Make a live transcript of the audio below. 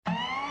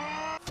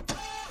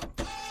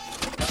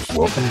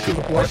Welcome to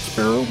the Black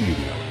Sparrow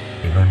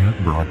Media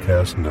Internet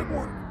Broadcast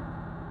Network.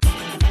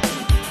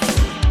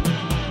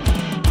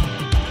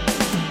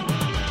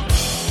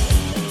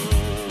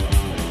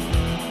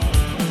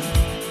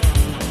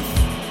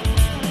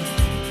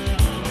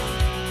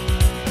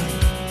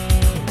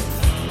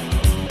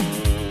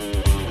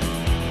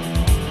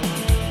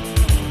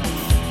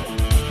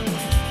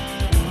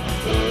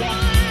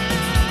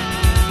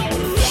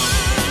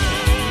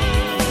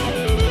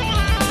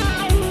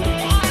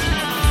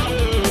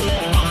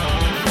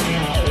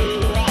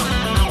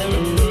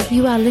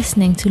 You are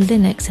listening to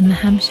Linux in the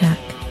Ham Shack.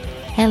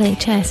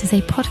 LHS is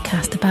a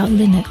podcast about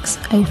Linux,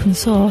 open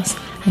source,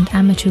 and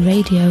amateur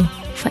radio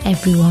for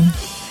everyone.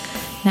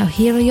 Now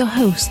here are your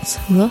hosts,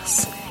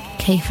 Russ,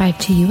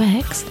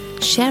 K52UX,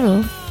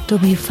 Cheryl,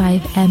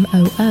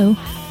 W5MOO,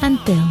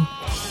 and Bill,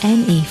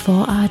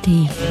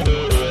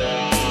 NE4RD.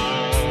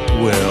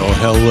 Well,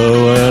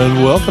 hello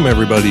and welcome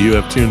everybody. You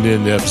have tuned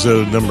in to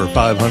episode number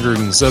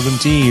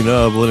 517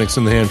 of Linux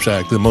in the Ham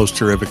Shack, the most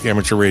terrific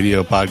amateur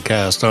radio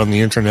podcast on the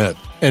internet.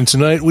 And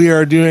tonight we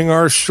are doing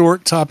our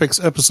Short Topics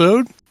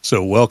episode.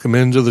 So welcome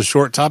into the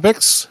Short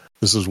Topics.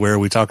 This is where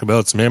we talk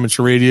about some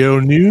amateur radio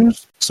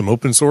news, some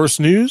open source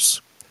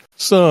news,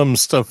 some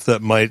stuff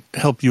that might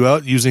help you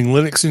out using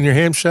Linux in your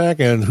ham shack,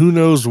 and who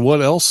knows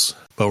what else.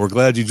 But we're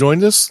glad you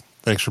joined us.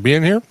 Thanks for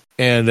being here.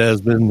 And as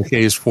been the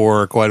case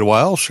for quite a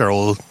while,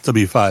 Cheryl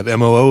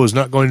W5MOO is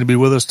not going to be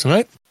with us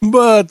tonight,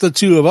 but the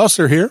two of us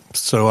are here.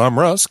 So I'm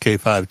Russ,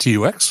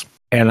 K5TUX.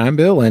 And I'm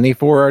Bill,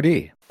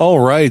 NE4RD. All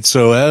right,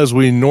 so as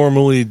we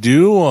normally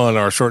do on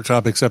our Short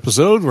Topics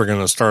episode, we're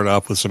going to start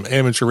off with some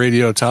amateur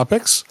radio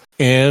topics.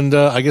 And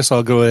I guess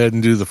I'll go ahead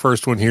and do the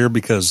first one here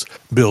because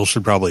Bill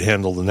should probably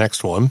handle the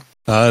next one.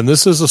 And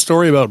this is a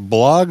story about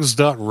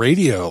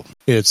blogs.radio.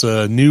 It's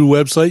a new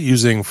website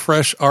using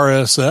fresh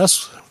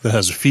RSS that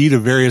has a feed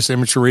of various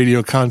amateur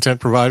radio content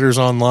providers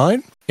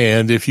online.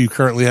 And if you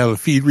currently have a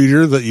feed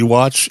reader that you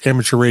watch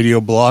amateur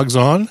radio blogs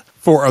on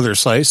for other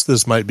sites,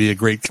 this might be a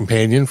great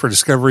companion for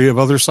discovery of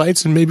other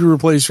sites and maybe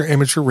replace your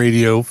amateur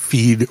radio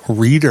feed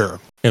reader.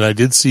 And I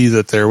did see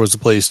that there was a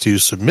place to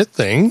submit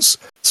things,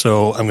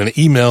 so I'm going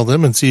to email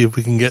them and see if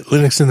we can get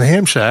Linux in the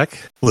Ham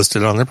Shack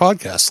listed on their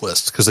podcast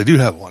list, because I do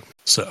have one.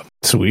 So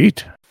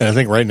Sweet. And I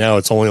think right now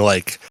it's only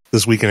like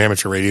This Week in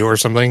Amateur Radio or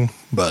something,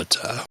 but...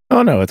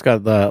 Oh, no, it's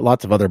got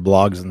lots of other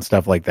blogs and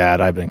stuff like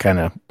that. I've been kind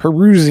of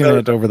perusing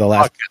it over the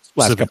last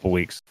couple of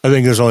weeks. I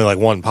think there's only like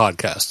one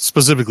podcast,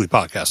 specifically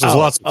podcast. There's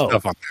lots of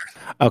stuff on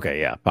there.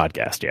 Okay, yeah,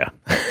 podcast, yeah.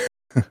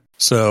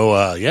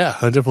 So, yeah,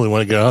 I definitely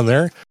want to get on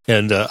there.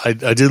 And I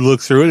did look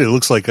through it. It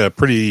looks like a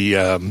pretty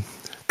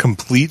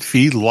complete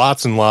feed.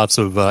 Lots and lots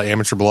of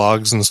amateur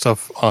blogs and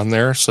stuff on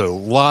there. So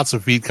lots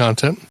of feed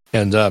content.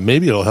 And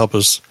maybe it'll help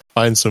us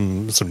find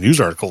some news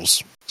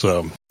articles.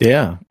 So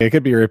yeah, it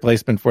could be a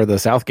replacement for the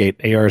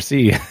Southgate ARC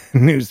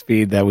news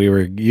feed that we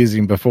were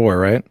using before,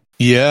 right?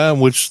 Yeah,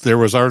 which there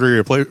was already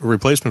a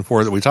replacement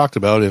for that we talked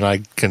about, and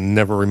I can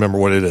never remember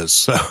what it is.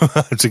 So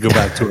I have to go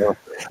back to our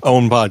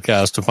own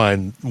podcast to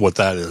find what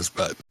that is.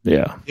 But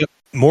yeah. Yep.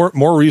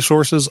 More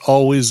resources,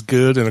 always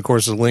good. And of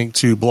course, a link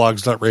to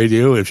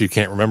blogs.radio, if you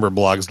can't remember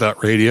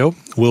blogs.radio,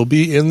 will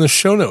be in the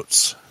show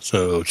notes.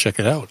 So check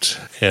it out.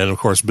 And of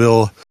course,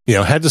 Bill,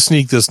 had to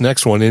sneak this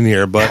next one in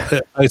here,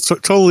 but I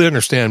totally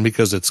understand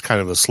because it's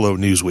kind of a slow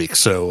news week.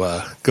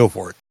 So go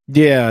for it.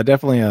 Yeah,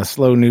 definitely a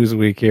slow news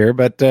week here.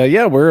 But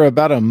yeah, we're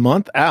about a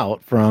month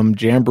out from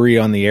Jamboree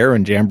on the Air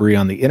and Jamboree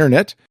on the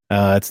Internet.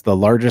 It's the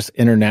largest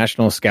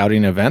international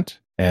scouting event.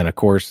 And of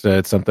course,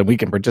 it's something we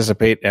can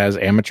participate as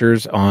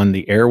amateurs on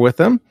the air with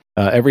them.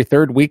 Every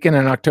third weekend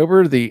in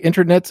October, the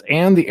internets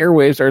and the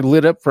airwaves are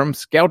lit up from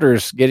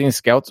scouters getting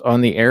scouts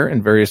on the air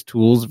and various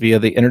tools via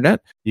the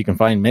internet. You can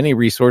find many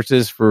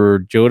resources for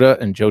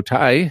JOTA and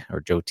JOTI,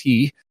 or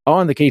JOTI,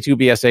 on the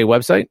K2BSA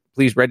website.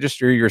 Please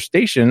register your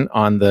station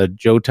on the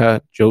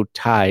JOTI.info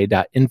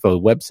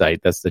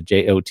website. That's the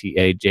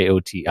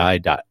JOTI.info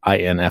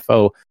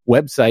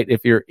website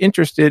if you're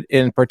interested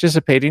in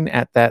participating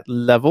at that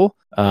level.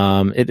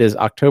 It is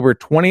October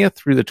 20th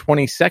through the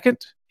 22nd.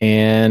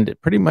 And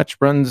it pretty much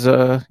runs,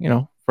 from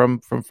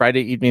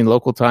Friday evening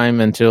local time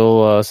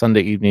until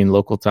Sunday evening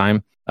local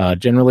time.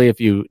 Generally,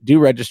 if you do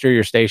register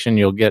your station,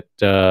 you'll get,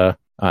 I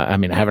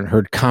haven't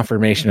heard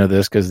confirmation of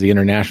this because the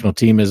international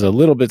team is a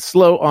little bit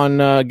slow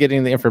on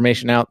getting the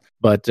information out,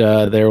 but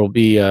there will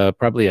be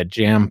probably a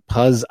Jam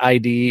Puzz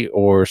ID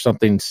or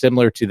something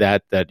similar to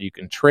that you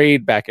can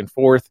trade back and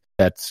forth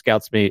that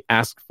scouts may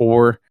ask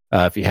for.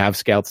 If you have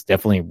scouts,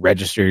 definitely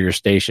register your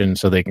station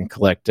so they can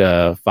collect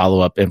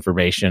follow-up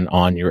information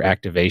on your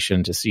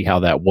activation to see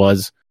how that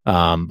was.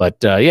 But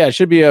it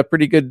should be a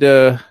pretty good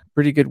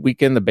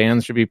weekend. The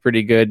bands should be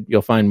pretty good.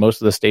 You'll find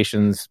most of the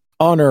stations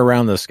on or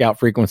around the scout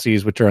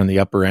frequencies, which are on the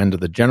upper end of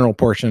the general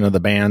portion of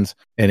the bands,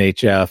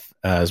 NHF,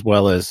 as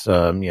well as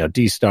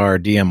D-Star,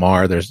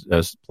 DMR.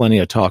 There's plenty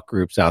of talk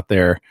groups out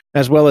there,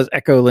 as well as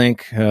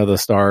Echolink, the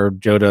Star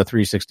JOTA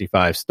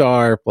 365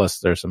 Star. Plus,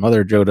 there's some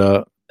other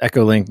JOTA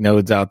Echolink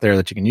nodes out there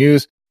that you can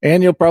use.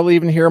 And you'll probably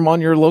even hear them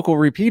on your local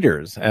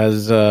repeaters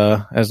as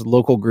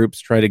local groups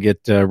try to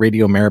get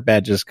radio merit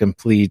badges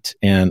complete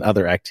and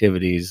other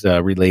activities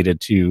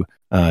related to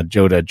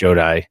Joda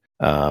Jodai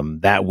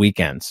that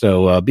weekend.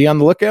 So be on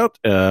the lookout.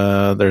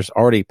 There's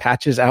already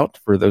patches out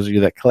for those of you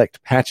that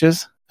collect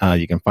patches.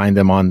 You can find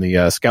them on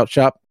the Scout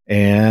Shop.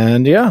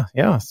 And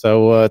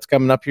so it's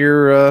coming up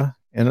here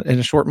in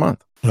a short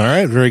month. All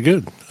right, very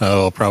good.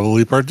 I'll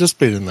probably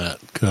participate in that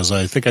because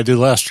I think I did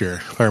last year,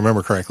 if I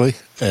remember correctly,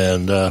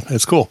 and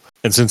it's cool.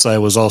 And since I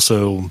was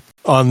also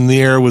on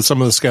the air with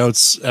some of the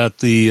scouts at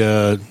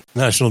the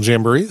National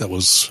Jamboree, that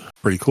was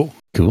pretty cool.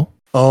 Cool.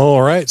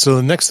 All right, so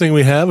the next thing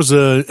we have is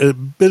a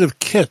bit of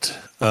kit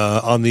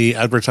on the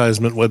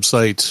advertisement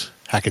website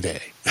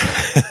Hackaday.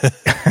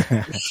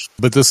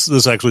 But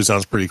this actually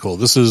sounds pretty cool.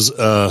 This is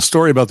a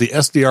story about the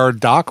SDR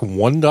Dock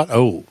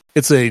 1.0.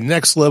 It's a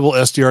next-level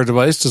SDR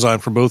device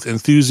designed for both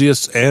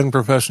enthusiasts and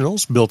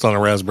professionals, built on a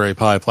Raspberry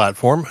Pi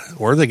platform.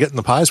 Where are they getting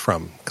the pies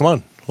from? Come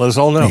on, let us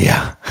all know.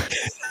 Yeah.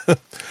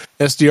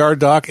 SDR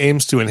Dock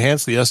aims to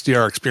enhance the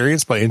SDR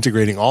experience by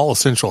integrating all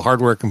essential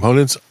hardware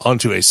components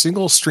onto a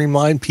single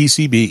streamlined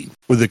PCB.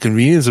 With the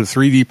convenience of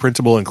 3D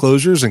printable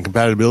enclosures and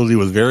compatibility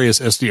with various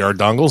SDR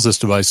dongles, this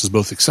device is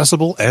both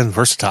accessible and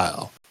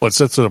versatile. What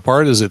sets it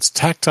apart is its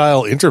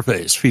tactile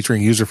interface,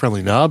 featuring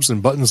user-friendly knobs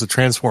and buttons that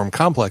transform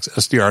complex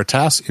SDR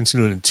tasks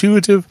into an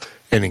intuitive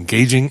and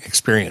engaging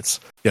experience.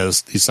 Yeah,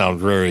 these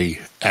sound very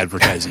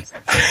advertising.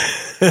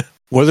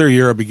 Whether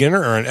you're a beginner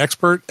or an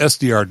expert,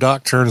 SDR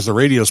Dock turns the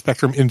radio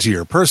spectrum into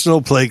your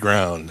personal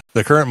playground.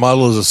 The current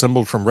model is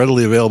assembled from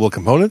readily available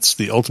components.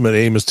 The ultimate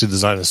aim is to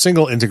design a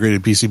single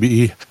integrated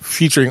PCB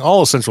featuring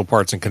all essential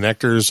parts and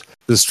connectors.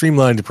 This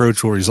streamlined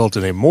approach will result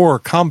in a more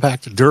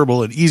compact,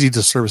 durable, and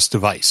easy-to-service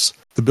device.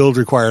 The build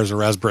requires a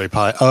Raspberry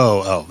Pi.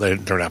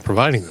 They're not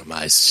providing them.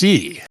 I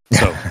see.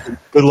 So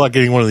good luck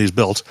getting one of these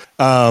built.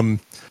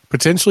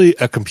 Potentially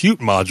a compute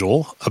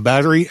module, a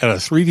battery, and a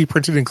 3D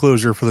printed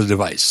enclosure for the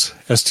device.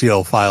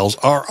 STL files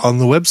are on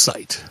the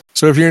website.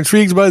 So if you're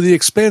intrigued by the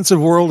expansive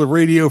world of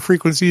radio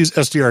frequencies,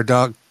 SDR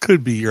Dock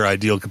could be your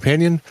ideal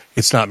companion.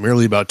 It's not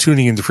merely about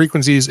tuning into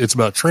frequencies, it's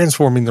about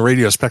transforming the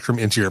radio spectrum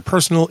into your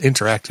personal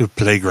interactive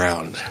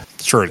playground.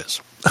 Sure it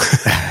is.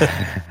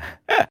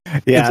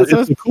 Yeah,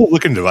 it's a cool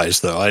looking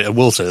device, though. I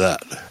will say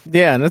that.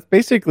 Yeah, and it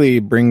basically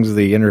brings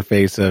the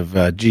interface of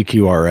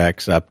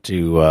GQRX up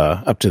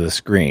to the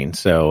screen.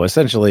 So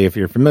essentially, if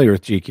you're familiar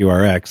with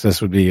GQRX, this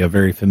would be a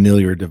very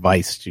familiar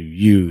device to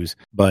use.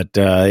 But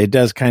it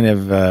does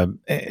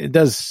it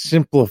does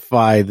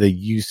simplify the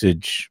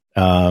usage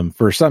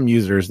for some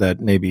users that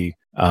maybe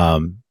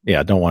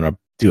don't want to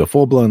do a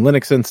full blown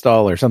Linux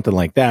install or something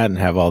like that, and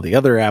have all the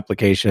other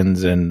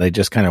applications, and they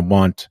just kind of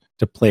want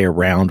to play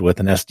around with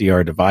an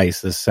SDR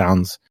device. This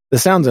sounds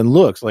and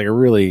looks like a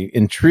really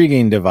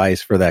intriguing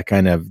device for that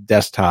kind of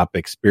desktop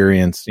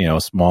experience,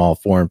 small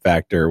form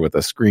factor with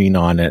a screen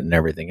on it and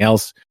everything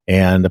else.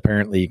 And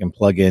apparently you can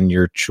plug in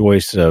your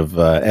choice of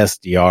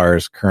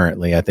SDRs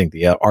currently. I think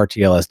the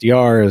RTL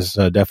SDR is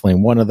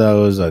definitely one of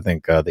those. I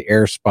think the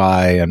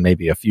AirSpy and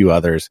maybe a few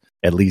others,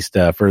 at least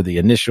for the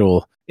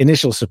initial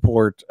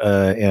support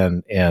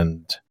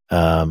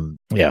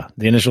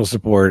the initial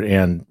support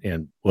and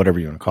whatever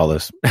you want to call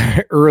this,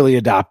 early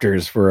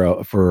adopters for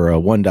a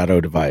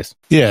 1.0 device.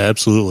 Yeah,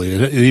 absolutely.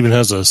 It even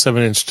has a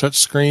 7-inch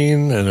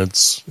touchscreen, and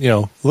it's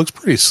looks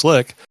pretty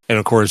slick. And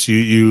of course,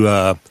 you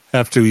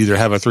have to either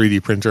have a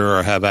 3D printer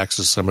or have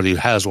access to somebody who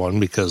has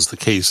one, because the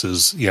case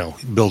is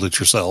build it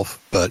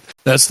yourself. But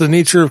that's the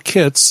nature of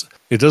kits.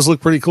 It does look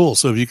pretty cool.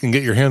 So if you can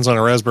get your hands on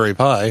a Raspberry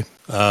Pi,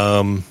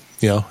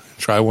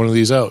 try one of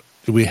these out.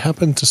 Do we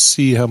happen to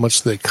see how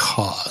much they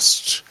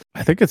cost?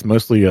 I think it's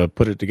mostly a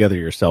put it together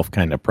yourself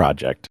kind of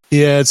project.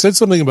 Yeah, it said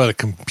something about a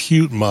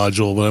compute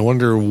module, but I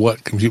wonder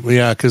what compute.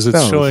 Yeah, because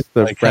it's showing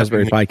the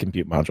Raspberry Pi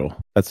compute module.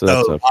 That's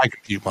a Pi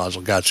compute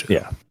module. Gotcha.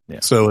 Yeah.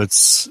 So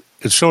it's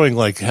showing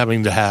like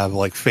having to have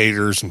like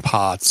faders and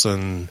pots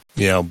and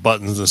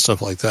buttons and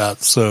stuff like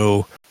that.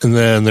 So, and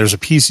then there's a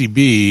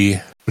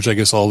PCB, which I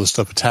guess all this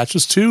stuff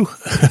attaches to.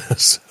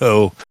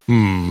 So,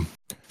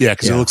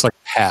 because it looks like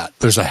a hat.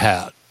 There's a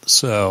hat.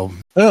 So,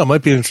 it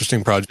might be an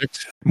interesting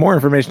project. More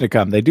information to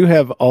come. They do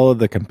have all of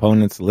the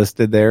components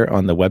listed there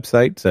on the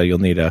website. So you'll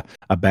need a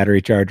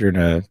battery charger and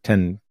a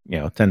 10,000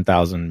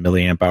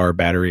 milliamp hour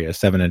battery, a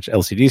 7-inch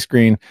LCD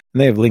screen.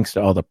 And they have links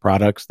to all the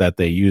products that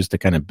they use to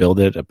kind of build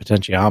it: a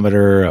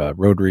potentiometer, a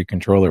rotary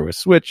controller with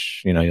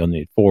switch. You'll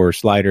need 4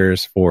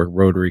 sliders, 4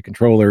 rotary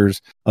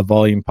controllers, a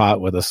volume pot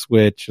with a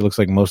switch. It looks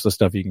like most of the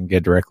stuff you can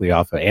get directly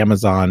off of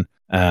Amazon.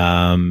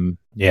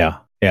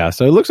 Yeah,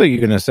 so it looks like you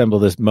can assemble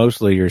this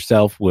mostly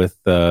yourself with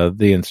the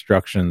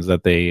instructions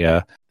that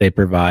they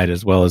provide,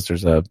 as well as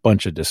there's a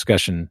bunch of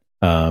discussion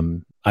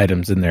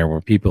items in there where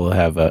people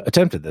have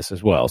attempted this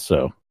as well.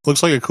 So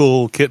looks like a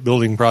cool kit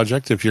building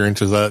project if you're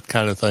into that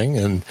kind of thing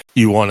and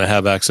you want to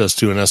have access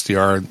to an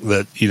SDR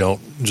that you don't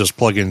just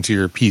plug into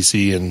your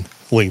PC and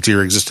link to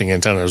your existing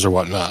antennas or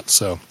whatnot.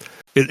 So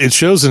it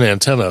shows an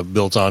antenna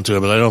built onto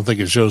it, but I don't think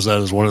it shows that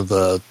as one of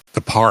the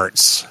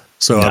parts.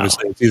 So No.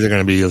 obviously it's either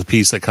going to be a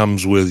piece that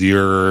comes with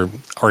your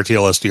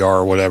RTL SDR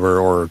or whatever,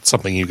 or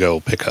something you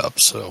go pick up.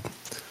 So,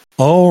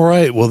 all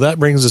right. Well, that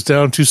brings us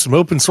down to some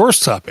open source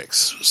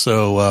topics.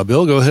 So,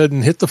 Bill, go ahead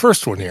and hit the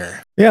first one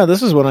here. Yeah,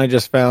 this is one I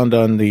just found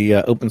on the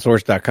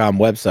opensource.com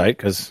website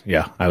because,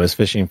 I was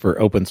fishing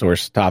for open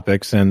source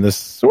topics, and this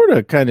sort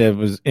of kind of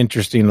was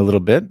interesting a little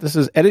bit. This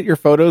is edit your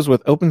photos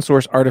with open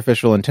source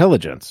artificial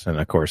intelligence. And,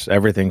 of course,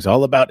 everything's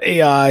all about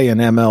AI and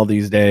ML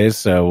these days.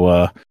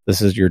 So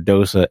this is your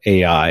dose of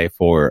AI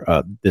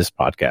for this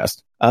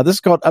podcast. This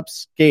is called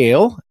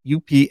Upscale.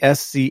 UPSCAYL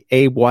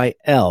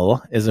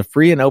is a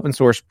free and open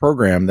source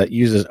program that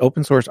uses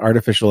open source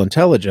artificial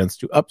intelligence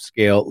to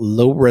upscale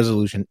low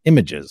resolution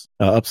images.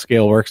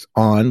 Upscale works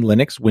on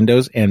Linux,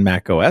 Windows, and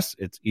Mac OS.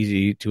 It's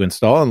easy to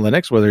install on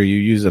Linux, whether you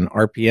use an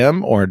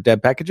RPM or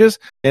deb packages.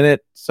 And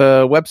its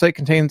website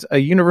contains a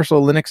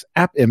universal Linux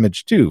app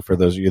image too, for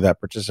those of you that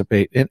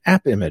participate in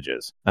app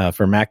images.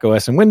 For Mac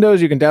OS and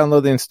Windows, you can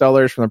download the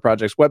installers from the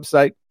project's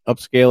website.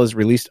 Upscale is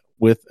released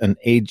with an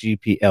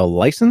AGPL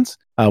license.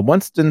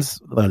 Once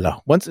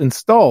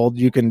installed,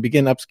 you can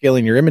begin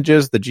upscaling your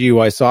images. The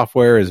GUI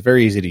software is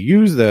very easy to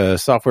use. The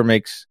software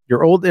makes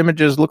your old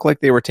images look like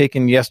they were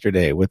taken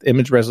yesterday with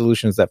image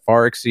resolutions that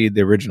far exceed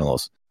the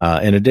originals.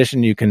 In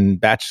addition, you can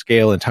batch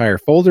scale entire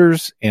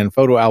folders and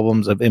photo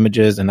albums of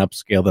images and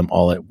upscale them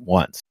all at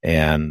once.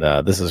 And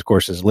this, of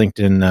course, is linked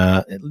in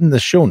the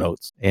show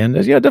notes. And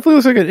it definitely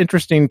looks like an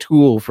interesting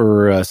tool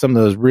for some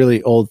of those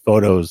really old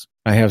photos.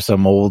 I have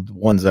some old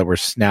ones that were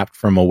snapped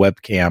from a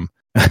webcam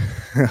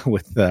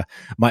with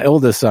my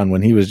oldest son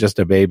when he was just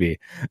a baby.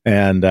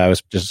 And I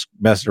was just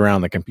messing around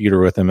the computer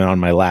with him and on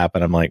my lap.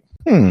 And I'm like,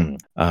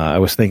 I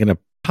was thinking of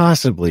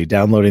possibly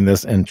downloading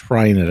this and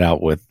trying it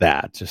out with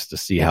that just to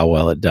see how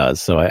well it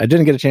does. So I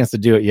didn't get a chance to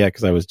do it yet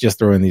because I was just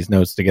throwing these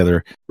notes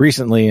together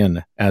recently.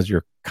 And as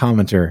your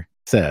commenter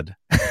said,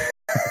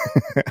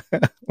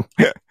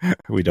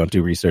 we don't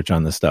do research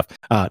on this stuff.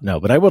 No,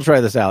 but I will try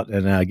this out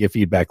and give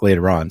feedback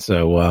later on.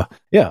 So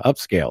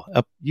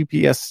Upscale,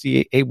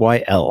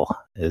 UPSCAYL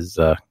is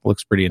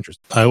looks pretty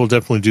interesting. I will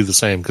definitely do the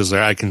same because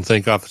I can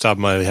think off the top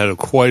of my head of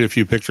quite a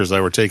few pictures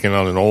that were taken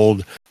on an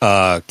old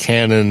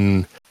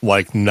Canon,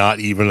 like not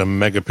even a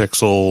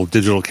megapixel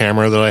digital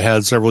camera that I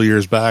had several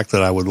years back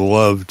that I would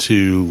love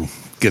to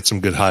get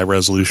some good high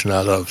resolution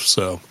out of.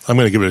 So I'm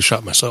going to give it a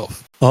shot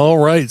myself. All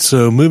right.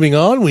 So moving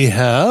on, we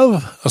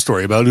have a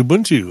story about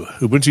Ubuntu.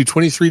 Ubuntu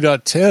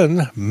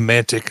 23.10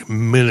 Mantic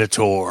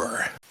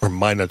Minotaur, or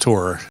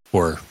Minotaur,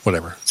 or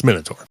whatever. It's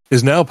Minotaur,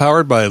 is now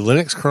powered by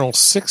Linux kernel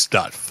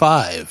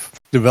 6.5.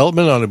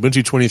 Development on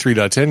Ubuntu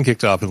 23.10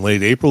 kicked off in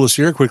late April this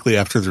year, quickly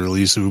after the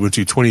release of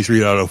Ubuntu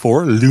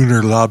 23.04,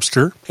 Lunar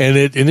Lobster. And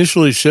it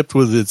initially shipped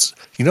with its,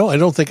 I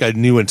don't think I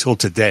knew until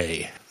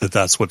today that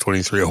that's what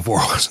 23.04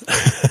 was.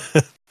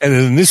 And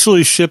it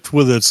initially shipped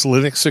with its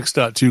Linux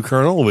 6.2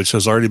 kernel, which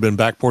has already been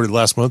backported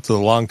last month to the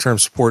long-term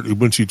support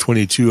Ubuntu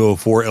 22.04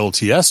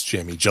 LTS,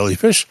 Jammy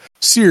Jellyfish,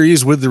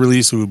 series with the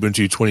release of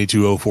Ubuntu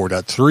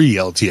 22.04.3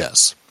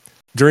 LTS.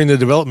 During the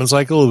development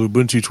cycle of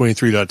Ubuntu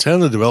 23.10,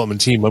 the development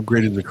team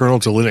upgraded the kernel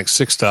to Linux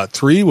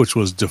 6.3, which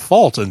was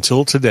default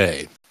until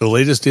today. The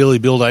latest daily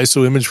build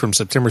ISO image from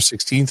September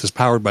 16th is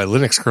powered by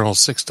Linux kernel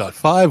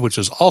 6.5, which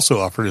is also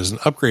offered as an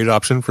upgrade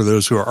option for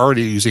those who are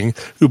already using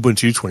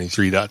Ubuntu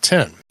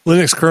 23.10.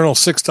 Linux kernel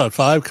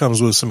 6.5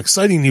 comes with some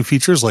exciting new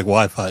features like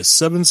Wi-Fi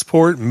 7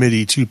 support,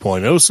 MIDI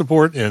 2.0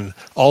 support, and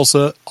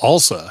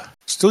ALSA.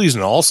 Still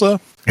using ALSA?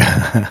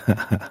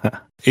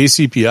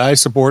 ACPI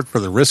support for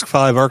the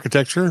RISC-V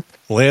architecture,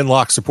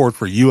 LAN-lock support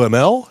for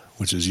UML,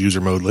 which is user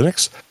mode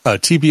Linux, a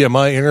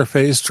TPMI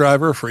interface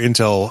driver for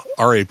Intel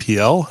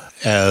RAPL,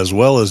 as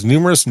well as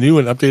numerous new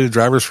and updated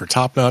drivers for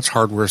top-notch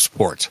hardware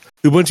support.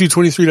 Ubuntu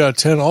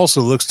 23.10 also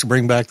looks to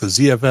bring back the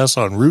ZFS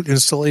on root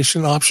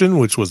installation option,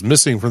 which was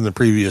missing from the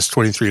previous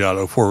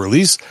 23.04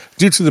 release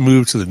due to the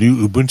move to the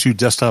new Ubuntu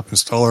desktop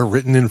installer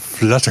written in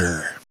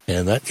Flutter.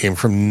 And that came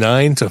from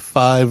 9 to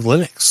 5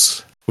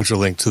 Linux, which a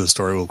link to the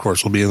story, will, of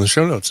course, will be in the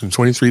show notes. And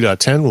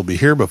 23.10 will be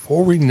here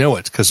before we know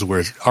it because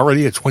we're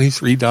already at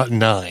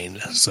 23.9.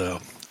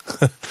 So,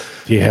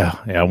 Yeah,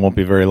 it won't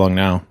be very long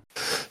now.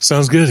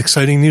 Sounds good.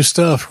 Exciting new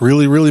stuff.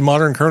 Really, really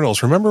modern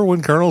kernels. Remember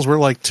when kernels were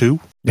like 2?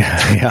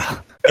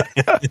 Yeah.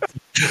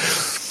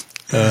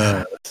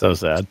 So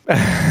sad.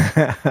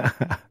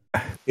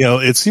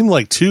 It seemed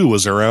like 2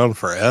 was around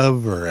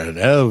forever and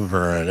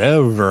ever and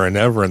ever and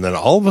ever. And then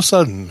all of a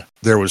sudden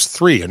there was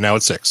 3 and now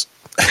it's 6.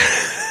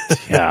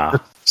 Yeah.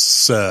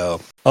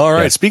 So, all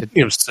right.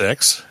 Speaking of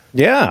 6.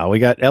 Yeah, we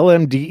got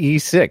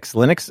LMDE 6,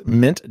 Linux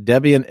Mint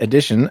Debian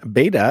Edition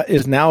beta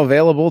is now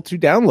available to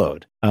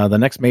download. The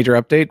next major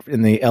update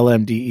in the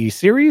LMDE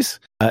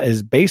series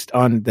is based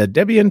on the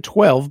Debian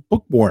 12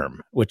 Bookworm,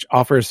 which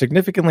offers a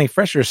significantly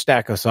fresher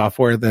stack of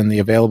software than the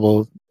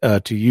available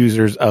to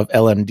users of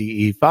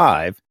LMDE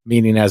 5,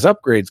 meaning as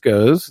upgrades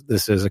goes,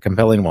 this is a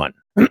compelling one.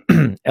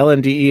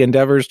 LMDE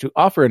endeavors to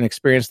offer an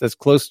experience that's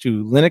close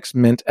to Linux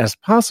Mint as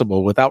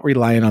possible without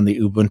relying on the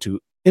Ubuntu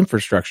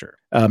infrastructure.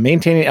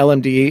 Maintaining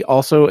LMDE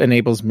also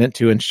enables Mint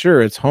to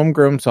ensure its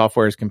homegrown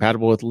software is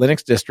compatible with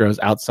Linux distros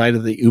outside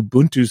of the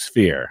Ubuntu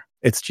sphere.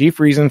 Its chief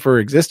reason for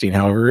existing,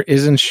 however,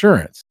 is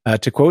insurance.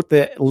 To quote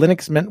the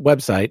Linux Mint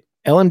website,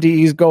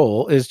 LMDE's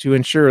goal is to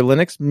ensure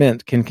Linux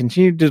Mint can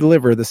continue to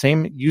deliver the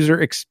same user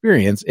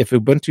experience if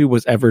Ubuntu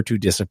was ever to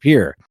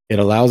disappear. It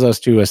allows us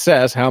to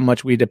assess how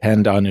much we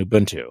depend on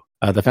Ubuntu.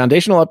 The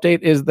foundational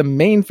update is the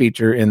main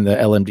feature in the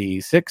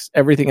LMDE 6.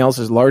 Everything else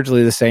is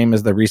largely the same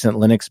as the recent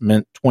Linux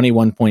Mint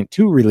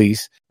 21.2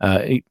 release.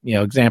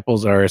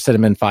 Examples are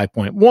Cinnamon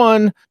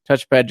 5.1,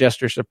 touchpad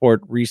gesture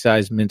support,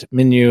 resize Mint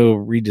menu,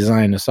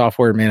 redesign the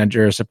software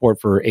manager,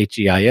 support for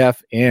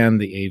HEIF and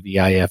the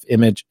AVIF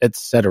image,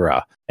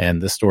 etc.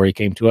 And this story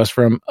came to us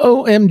from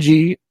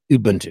OMG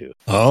Ubuntu.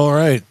 All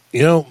right.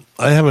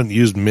 I haven't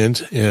used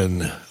Mint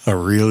in a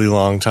really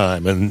long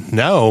time. And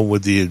now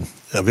with the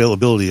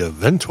availability of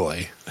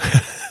Ventoy,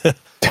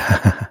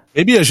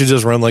 maybe I should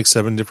just run like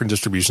 7 different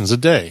distributions a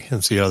day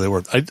and see how they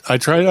work. I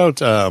tried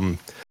out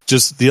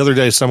just the other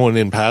day, someone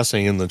in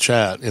passing in the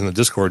chat, in the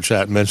Discord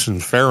chat,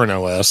 mentioned Farron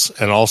OS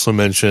and also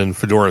mentioned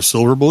Fedora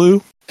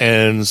Silverblue.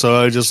 And so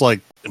I just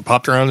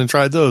popped around and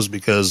tried those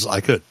because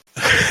I could.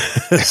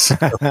 It's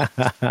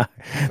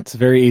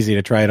very easy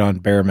to try it on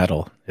bare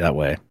metal that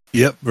way.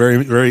 Yep, very,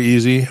 very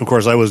easy. Of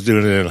course, I was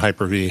doing it in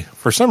Hyper-V.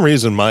 For some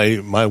reason,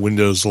 my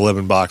Windows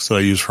 11 box that I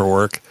use for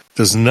work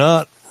does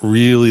not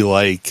really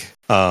like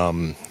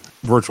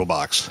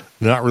VirtualBox.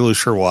 Not really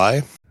sure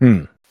why.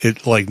 It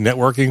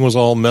networking was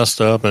all messed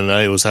up, and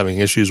I was having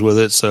issues with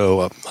it.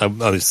 So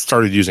I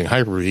started using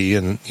Hyper-V,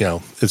 and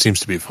it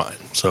seems to be fine.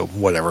 So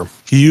whatever,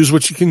 you use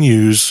what you can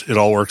use. It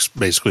all works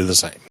basically the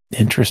same.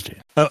 Interesting.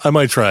 I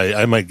might try.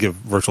 I might give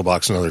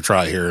VirtualBox another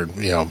try here,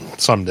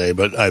 someday.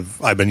 But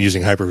I've been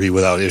using Hyper-V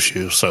without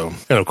issue. So,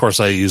 and of course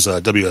I use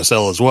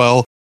WSL as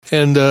well,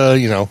 and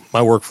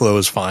my workflow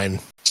is fine.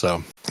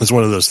 So it's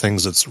one of those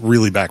things that's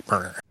really back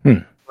burner.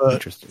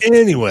 Interesting.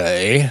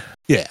 Anyway,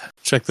 yeah,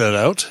 check that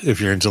out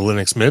if you're into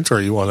Linux Mint or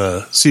you want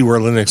to see where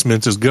Linux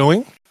Mint is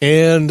going.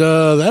 And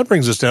that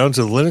brings us down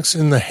to Linux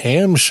in the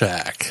Ham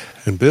Shack.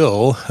 And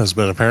Bill has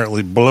been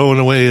apparently blowing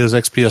away his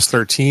XPS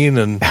 13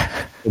 and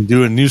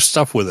doing new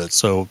stuff with it.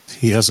 So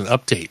he has an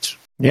update.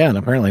 Yeah, and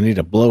apparently I need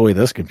to blow away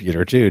this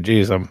computer too.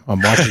 Geez, I'm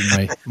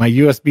watching my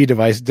USB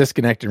device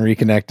disconnect and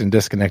reconnect and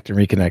disconnect and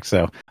reconnect.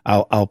 So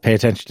I'll pay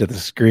attention to the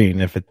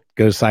screen. If it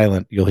goes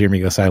silent, you'll hear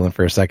me go silent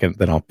for a second,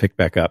 then I'll pick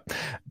back up.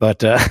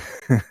 But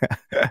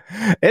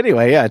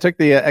anyway, yeah, I took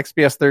the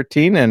XPS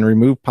 13 and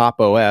removed Pop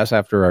OS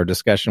after our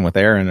discussion with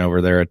Aaron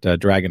over there at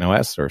Dragon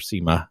OS or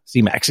SEMA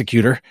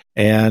Executor.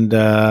 And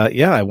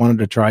I wanted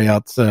to try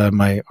out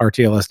my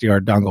RTL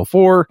SDR dongle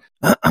 4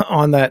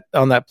 on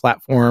that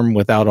platform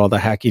without all the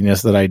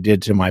hackiness that I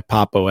did to my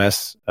Pop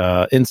OS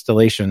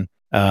installation.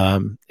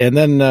 And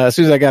then as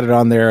soon as I got it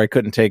on there, I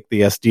couldn't take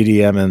the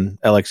SDDM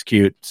and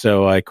LXQt,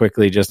 so I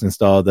quickly just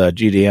installed the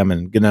GDM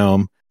and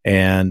GNOME,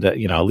 and at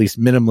least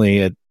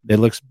minimally, it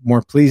looks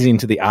more pleasing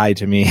to the eye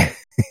to me.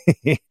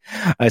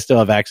 I still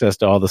have access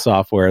to all the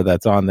software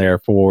that's on there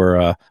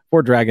for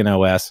Dragon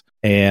OS,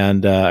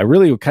 and I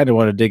really kind of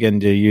want to dig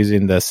into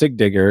using the SIG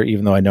Digger,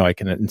 even though I know I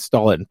can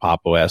install it in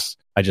Pop OS.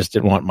 I just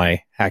didn't want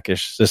my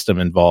hackish system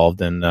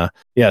involved. And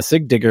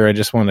SIG Digger, I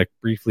just want to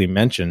briefly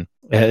mention,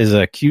 is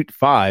a Qt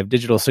 5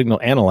 digital signal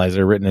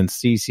analyzer written in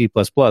C, C++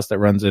 that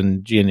runs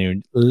in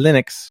GNU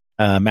Linux,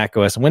 Mac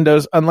OS, and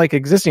Windows. Unlike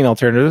existing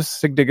alternatives,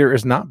 SIG Digger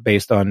is not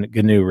based on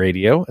GNU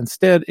Radio.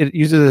 Instead, it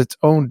uses its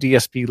own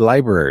DSP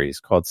libraries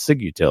called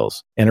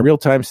SIGUtils and a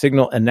real-time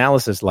signal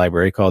analysis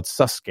library called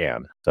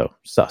SUSScan. So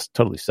sus,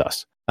 totally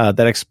sus. That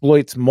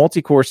exploits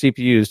multi-core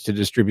CPUs to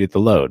distribute the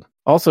load.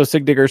 Also,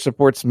 SIG Digger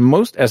supports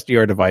most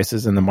SDR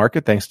devices in the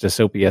market thanks to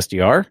SOAPy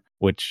SDR,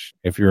 which,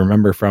 if you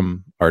remember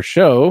from our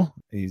show,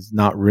 is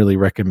not really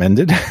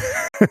recommended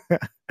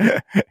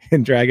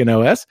in Dragon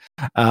OS.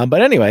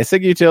 But anyway,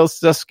 SIGUtils,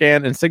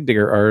 SUSScan, and SIG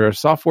Digger are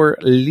software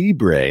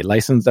libre,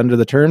 licensed under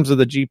the terms of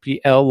the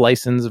GPL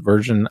license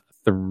version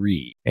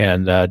 3.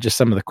 And just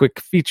some of the quick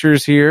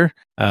features here.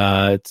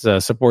 It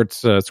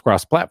supports it's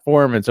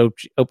cross-platform. It's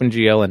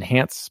OpenGL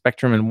enhanced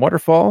Spectrum and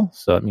Waterfall.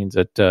 So that means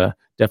it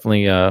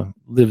definitely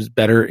lives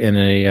better in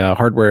a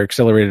hardware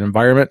accelerated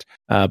environment.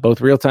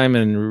 Both real-time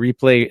and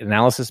replay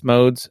analysis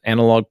modes,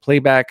 analog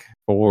playback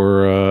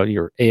for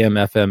your AM,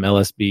 FM,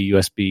 LSB,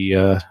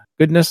 USB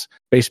goodness,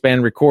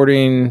 baseband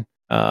recording,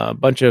 a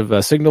bunch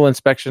of signal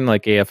inspection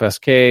like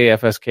AFSK,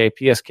 FSK,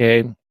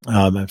 PSK.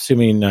 I'm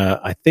assuming,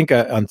 I think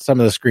on some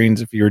of the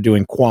screens, if you're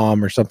doing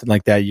QAM or something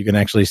like that, you can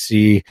actually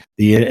see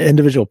the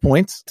individual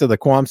points to the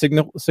QAM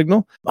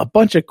signal. A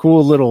bunch of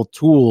cool little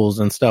tools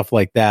and stuff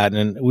like that.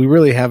 And we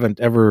really haven't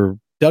ever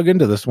dug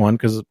into this one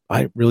because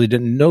I really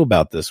didn't know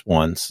about this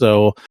one.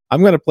 So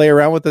I'm going to play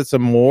around with it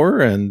some more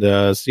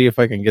and see if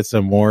I can get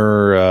some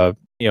more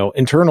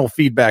internal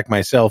feedback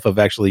myself of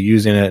actually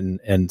using it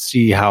and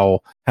see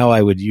how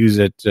I would use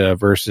it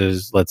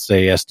versus, let's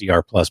say,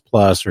 SDR++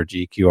 or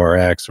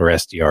GQRX or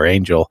SDR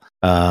Angel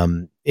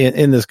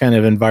in this kind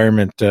of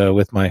environment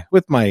with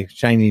my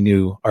shiny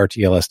new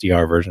RTL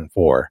SDR version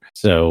 4.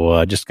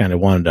 So just kind of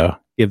wanted to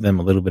give them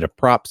a little bit of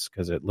props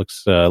because it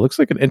looks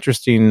like an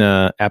interesting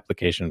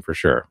application for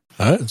sure.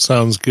 All right,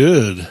 sounds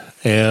good,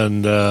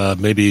 and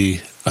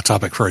maybe a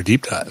topic for a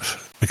deep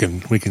dive.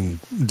 We can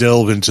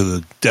delve into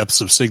the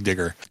depths of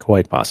SigDigger.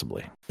 Quite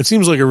possibly. It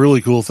seems like a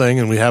really cool thing,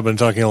 and we have been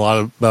talking a lot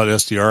about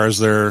SDRs.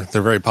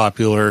 They're very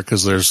popular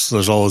because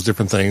there's all those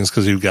different things.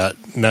 Because you've got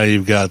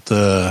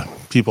the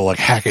people like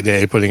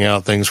Hackaday putting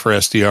out things for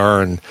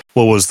SDR, and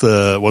what's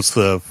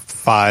the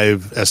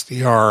 5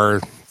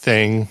 SDR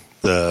thing?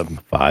 The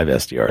 5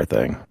 SDR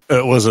thing.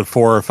 Was it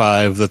 4 or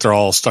 5 that they're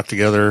all stuck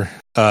together?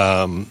 You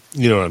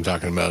know what I'm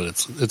talking about.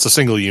 It's a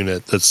single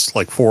unit that's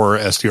like 4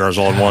 SDRs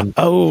all in one.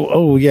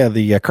 Oh yeah,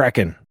 the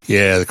Kraken.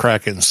 Yeah, the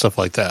Kraken and stuff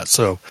like that.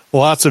 So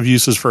lots of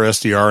uses for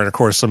SDR, and of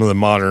course some of the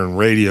modern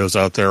radios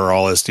out there are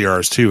all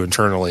SDRs too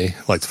internally,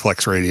 like the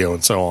Flex radio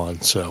and so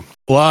on. So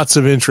lots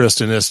of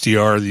interest in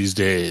SDR these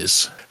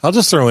days. I'll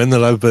just throw in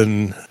that I've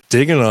been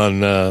digging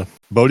on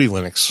Bodhi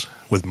Linux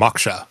with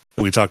Moksha.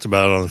 We talked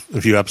about on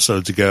a few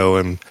episodes ago,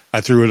 and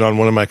I threw it on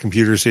one of my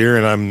computers here,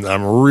 and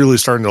I'm really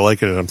starting to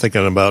like it, and I'm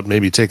thinking about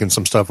maybe taking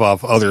some stuff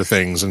off other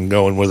things and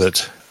going with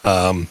it.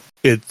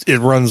 It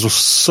runs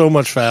so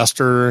much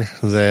faster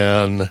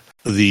than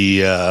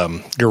the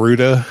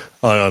Garuda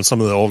on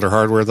some of the older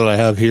hardware that I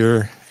have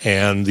here,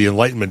 and the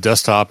Enlightenment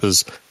desktop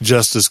is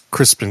just as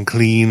crisp and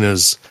clean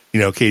as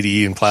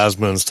KDE and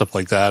Plasma and stuff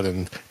like that,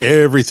 and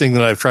everything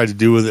that I've tried to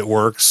do with it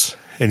works.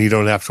 And you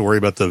don't have to worry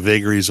about the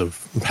vagaries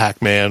of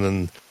Pac-Man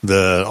and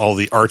all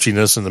the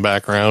archiness in the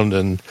background.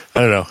 And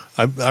I don't know,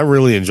 I'm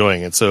really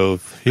enjoying it. So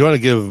if you want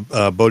to give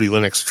Bodhi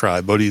Linux a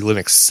try, Bodhi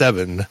Linux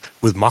 7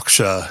 with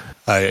Moksha,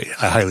 I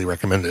highly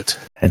recommend it.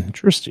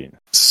 Interesting.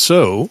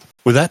 So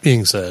with that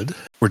being said,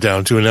 we're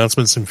down to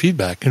announcements and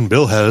feedback. And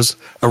Bill has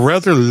a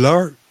rather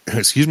large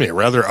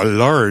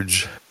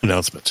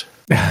announcement.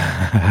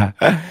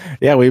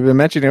 Yeah, we've been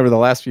mentioning over the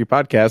last few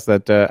podcasts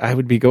that I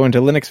would be going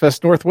to Linux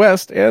Fest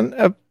Northwest,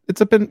 and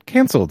it's been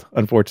canceled,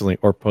 unfortunately,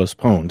 or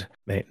postponed.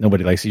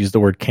 Nobody likes to use the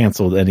word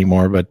canceled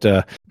anymore, but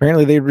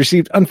apparently they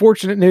received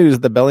unfortunate news.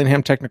 The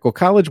Bellingham Technical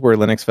College, where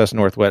Linux Fest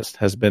Northwest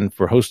has been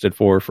hosted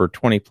for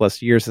 20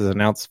 plus years, has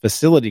announced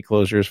facility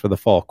closures for the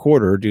fall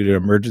quarter due to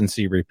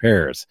emergency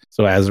repairs.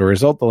 So as a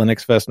result, the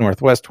Linux Fest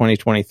Northwest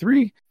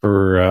 2023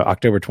 for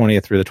October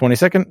 20th through the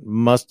 22nd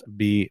must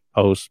be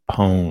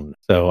postponed.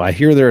 So I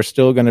hear there are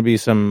still going to be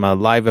some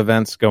live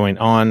events going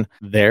on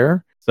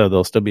there. So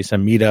there'll still be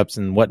some meetups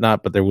and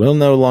whatnot, but there will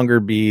no longer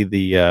be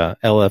the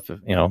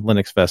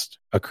Linux Fest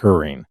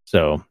occurring.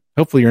 So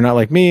hopefully you're not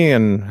like me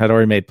and had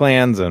already made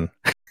plans and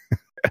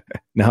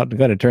now I'm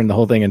going to turn the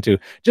whole thing into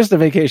just a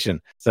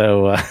vacation.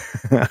 So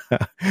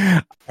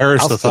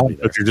perish the thought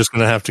that you're just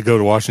going to have to go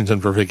to Washington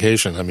for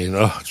vacation. I mean,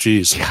 oh,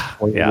 geez. Yeah.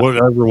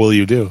 Whatever will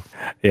you do?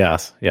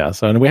 Yes. Yeah.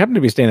 So, and we happen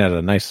to be staying at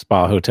a nice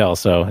spa hotel.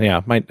 So,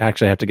 yeah, might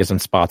actually have to get some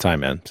spa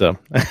time in. So,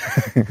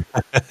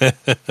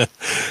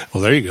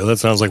 well, there you go. That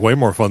sounds like way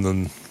more fun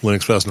than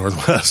Linux Fest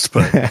Northwest,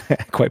 but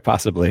quite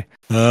possibly.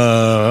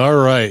 All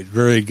right.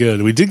 Very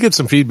good. We did get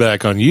some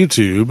feedback on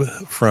YouTube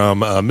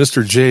from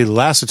Mr. Jay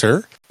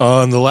Lassiter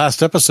on the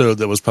last episode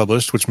that was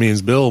published, which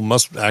means Bill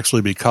must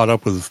actually be caught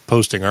up with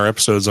posting our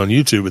episodes on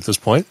YouTube at this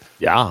point.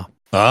 Yeah.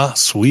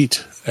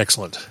 Sweet.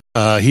 Excellent.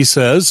 He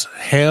says,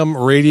 ham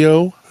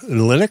radio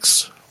and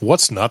Linux,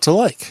 what's not to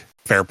like?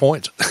 Fair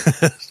point.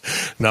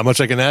 Not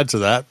much I can add to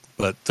that,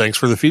 but thanks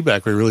for the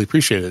feedback. We really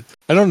appreciate it.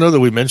 I don't know that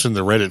we mentioned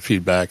the Reddit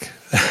feedback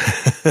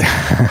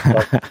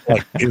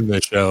like in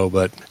the show,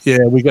 but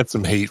yeah, we got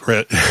some hate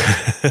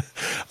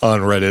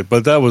on Reddit,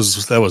 but that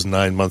was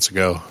 9 months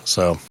ago.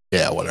 So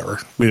yeah, whatever.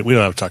 We don't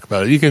have to talk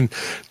about it. You can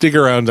dig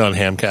around on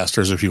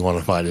Hamcasters if you want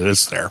to find it.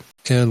 It's there.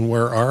 And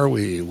where are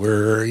we?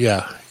 We're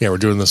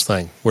doing this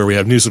thing where we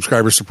have new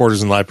subscribers,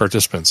 supporters, and live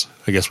participants.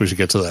 I guess we should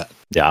get to that.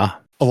 Yeah.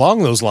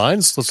 Along those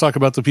lines, let's talk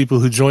about the people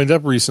who joined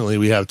up recently.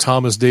 We have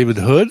Thomas David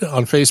Hood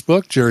on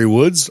Facebook, Jerry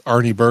Woods,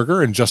 Arnie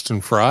Berger, and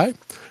Justin Fry.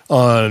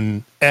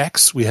 On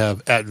X, we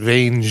have at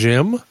Vane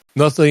Jim.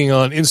 Nothing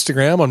on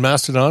Instagram. On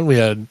Mastodon, we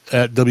had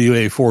at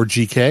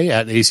WA4GK,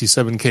 at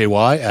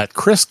AC7KY, at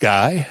Chris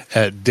Guy,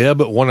 at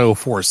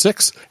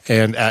Deb1046,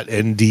 and at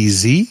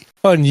NDZ.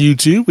 On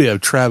YouTube, we have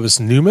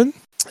Travis Newman.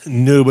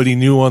 Nobody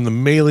new on the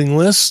mailing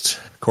list.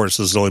 Of course,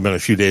 this has only been a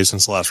few days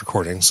since the last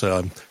recording, so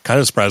I'm kind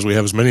of surprised we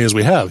have as many as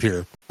we have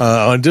here.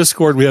 On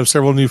Discord, we have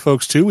several new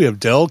folks, too. We have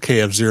Dell,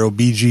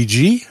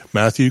 KF0BGG,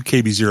 Matthew,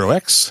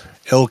 KB0X,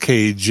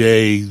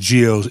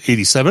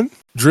 LKJGO87,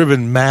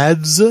 Driven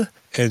Mads,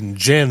 and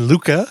Jan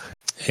Luca.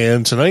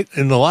 And tonight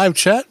in the live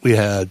chat, we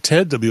had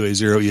Ted,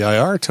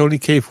 WA0EIR, Tony,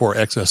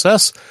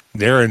 K4XSS,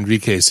 Darren,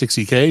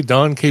 VK60K,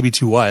 Don,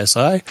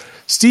 KB2YSI,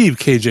 Steve,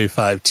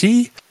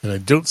 KJ5T, and I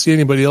don't see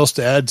anybody else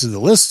to add to the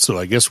list, so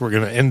I guess we're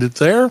going to end it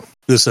there.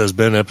 This has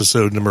been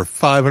episode number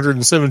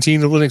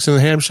 517 of Linux in the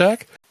Ham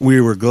Shack.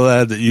 We were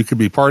glad that you could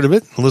be part of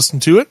it,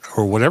 listen to it,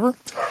 or whatever.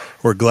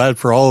 We're glad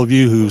for all of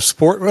you who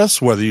support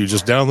us, whether you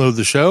just download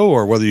the show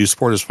or whether you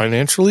support us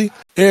financially.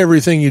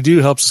 Everything you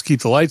do helps us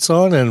keep the lights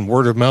on, and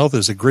word of mouth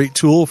is a great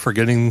tool for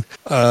getting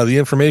the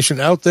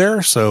information out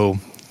there. So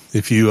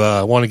if you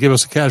want to give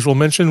us a casual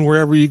mention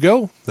wherever you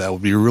go, that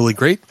would be really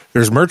great.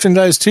 There's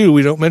merchandise too.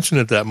 We don't mention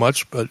it that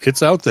much, but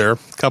it's out there. A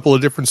couple of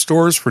different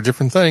stores for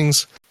different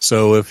things.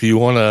 So if you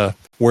want to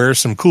wear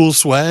some cool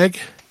swag,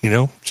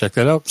 check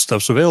that out.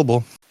 Stuff's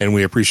available, and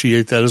we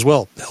appreciate that as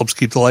well. It helps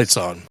keep the lights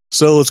on.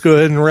 So let's go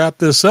ahead and wrap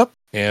this up,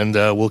 and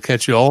we'll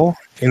catch you all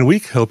in a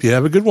week. Hope you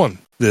have a good one.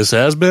 This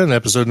has been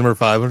episode number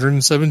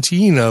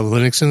 517 of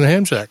Linux in the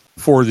Ham Shack.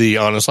 For the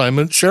On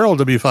Assignment, Cheryl,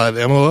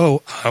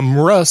 W5MOO, I'm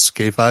Russ,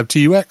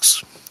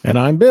 K5TUX. And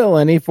I'm Bill,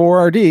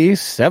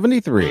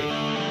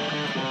 NE4RD73.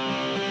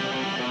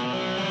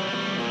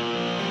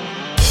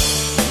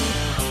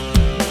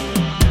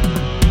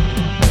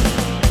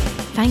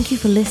 Thank you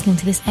for listening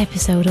to this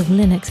episode of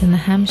Linux in the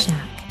Ham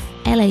Shack.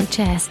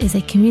 LHS is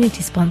a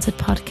community-sponsored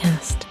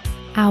podcast.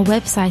 Our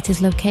website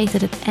is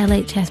located at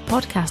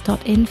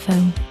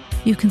lhspodcast.info.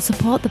 You can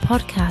support the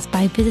podcast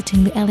by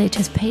visiting the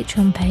LHS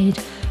Patreon page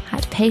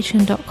at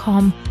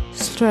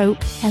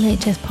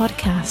patreon.com/LHS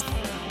Podcast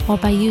or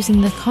by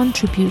using the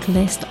contribute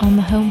list on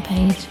the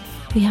homepage.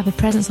 We have a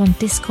presence on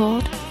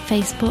Discord,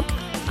 Facebook,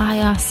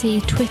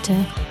 IRC,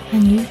 Twitter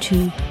and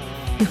YouTube.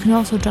 You can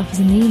also drop us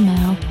an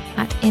email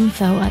at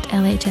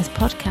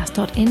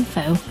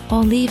info@lhspodcast.info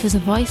or leave us a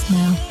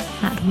voicemail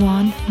at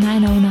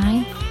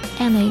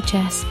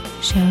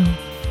 1-909-LHS-SHOW.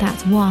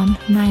 That's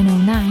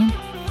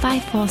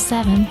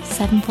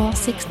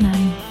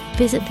 1-909-547-7469.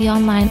 Visit the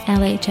online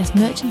LHS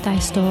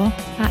merchandise store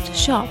at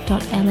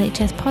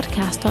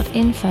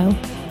shop.lhspodcast.info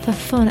for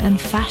fun and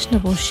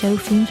fashionable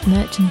show-themed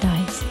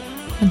merchandise.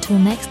 Until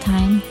next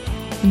time,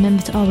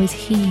 remember to always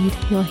heed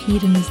your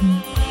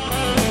hedonism.